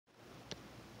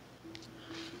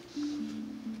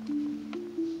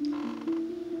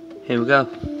Here we go.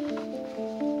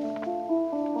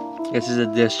 This is a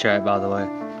diss track, by the way.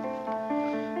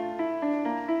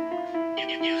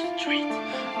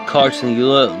 Carson, you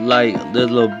look like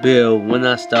little Bill. When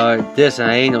I start this,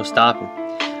 I ain't no stopping.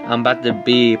 I'm about to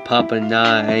be popping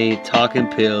now, I ain't talking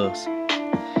pills.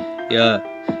 Yeah,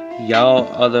 y'all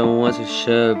are the ones who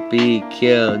should be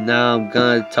killed. Now I'm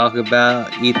gonna talk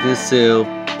about Ethan Seal.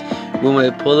 When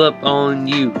we pull up on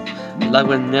you, like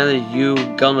when none of you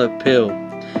gonna pill.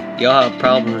 Y'all have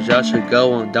problems, y'all should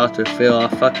go on Dr. Phil. I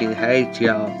fucking hate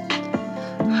y'all.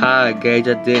 Hi, Gage,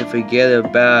 I didn't forget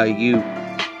about you.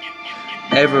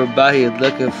 Everybody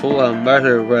looking for a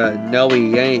murderer. No,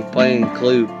 he ain't playing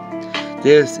Clue.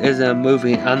 This isn't a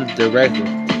movie, I'm the director.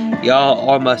 Y'all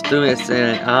are my students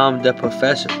and I'm the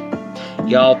professor.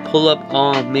 Y'all pull up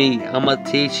on me, I'ma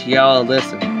teach y'all a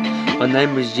lesson. My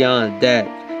name is John Dakk.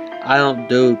 I don't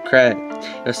do crack.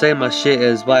 You'll say my shit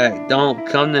is whack. Don't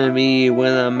come to me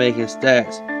when I'm making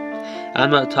stacks. I'm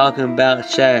not talking about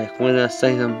Shaq when I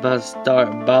say I'm about to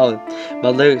start balling. My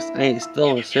lyrics ain't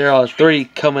stolen.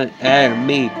 0-3 coming at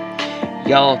me.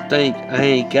 Y'all think I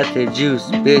ain't got the juice,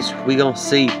 bitch, we gon'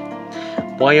 see.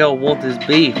 Why y'all want this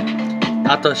beef?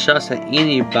 I throw shots at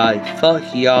anybody. Fuck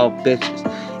y'all bitches.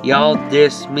 Y'all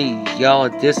diss me. Y'all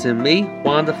dissing me?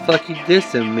 Why the fuck you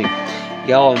dissing me?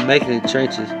 Y'all are making the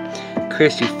trenches.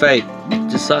 Christy fake.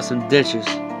 Just like some dentures.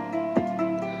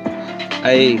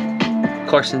 Hey,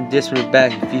 Carson, diss me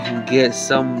back if you can get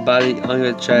somebody on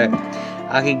your track.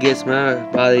 I can get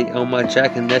somebody on my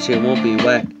track and that shit won't be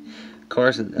whack.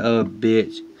 Carson, a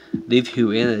bitch. Leave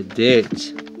you in a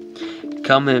ditch.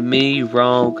 Come at me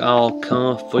wrong, I'll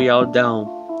come for y'all down.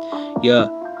 Yeah,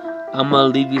 I'ma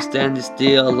leave you standing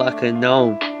still like a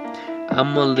gnome.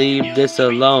 I'ma leave this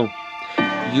alone.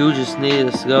 You just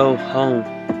need to go home.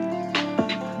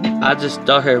 I just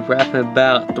started rapping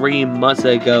about 3 months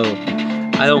ago.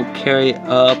 I don't carry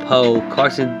a pole.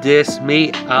 Carson diss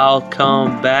me, I'll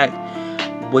come back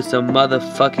with some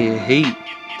motherfucking heat.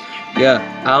 Yeah,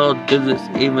 I'll do this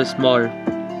even smarter.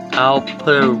 I'll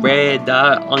put a red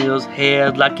dot on your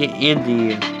head like an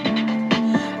Indian.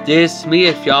 Diss me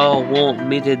if y'all want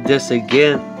me to diss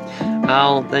again. I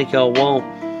don't think y'all want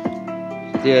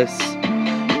this.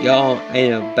 Y'all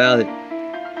ain't about it.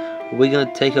 We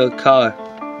gonna take your car.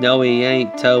 No, we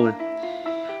ain't towing.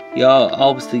 Y'all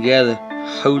always together.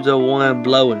 Who's the one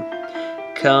blowing?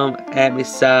 Come at me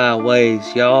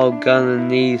sideways. Y'all gonna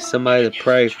need somebody to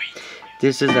pray.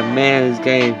 This is a man's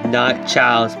game, not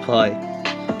child's play.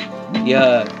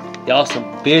 Yeah, y'all some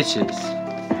bitches.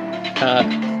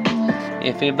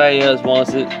 If anybody else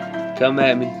wants it, come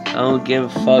at me. I don't give a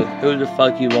fuck who the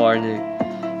fuck you are,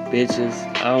 nigga. Bitches,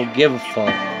 I don't give a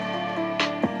fuck.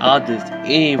 I'll diss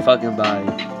any fucking body.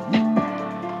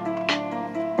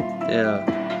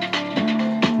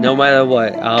 Yeah. No matter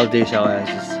what, I'll dish y'all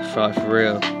asses. For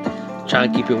real. Try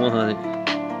and keep it 100.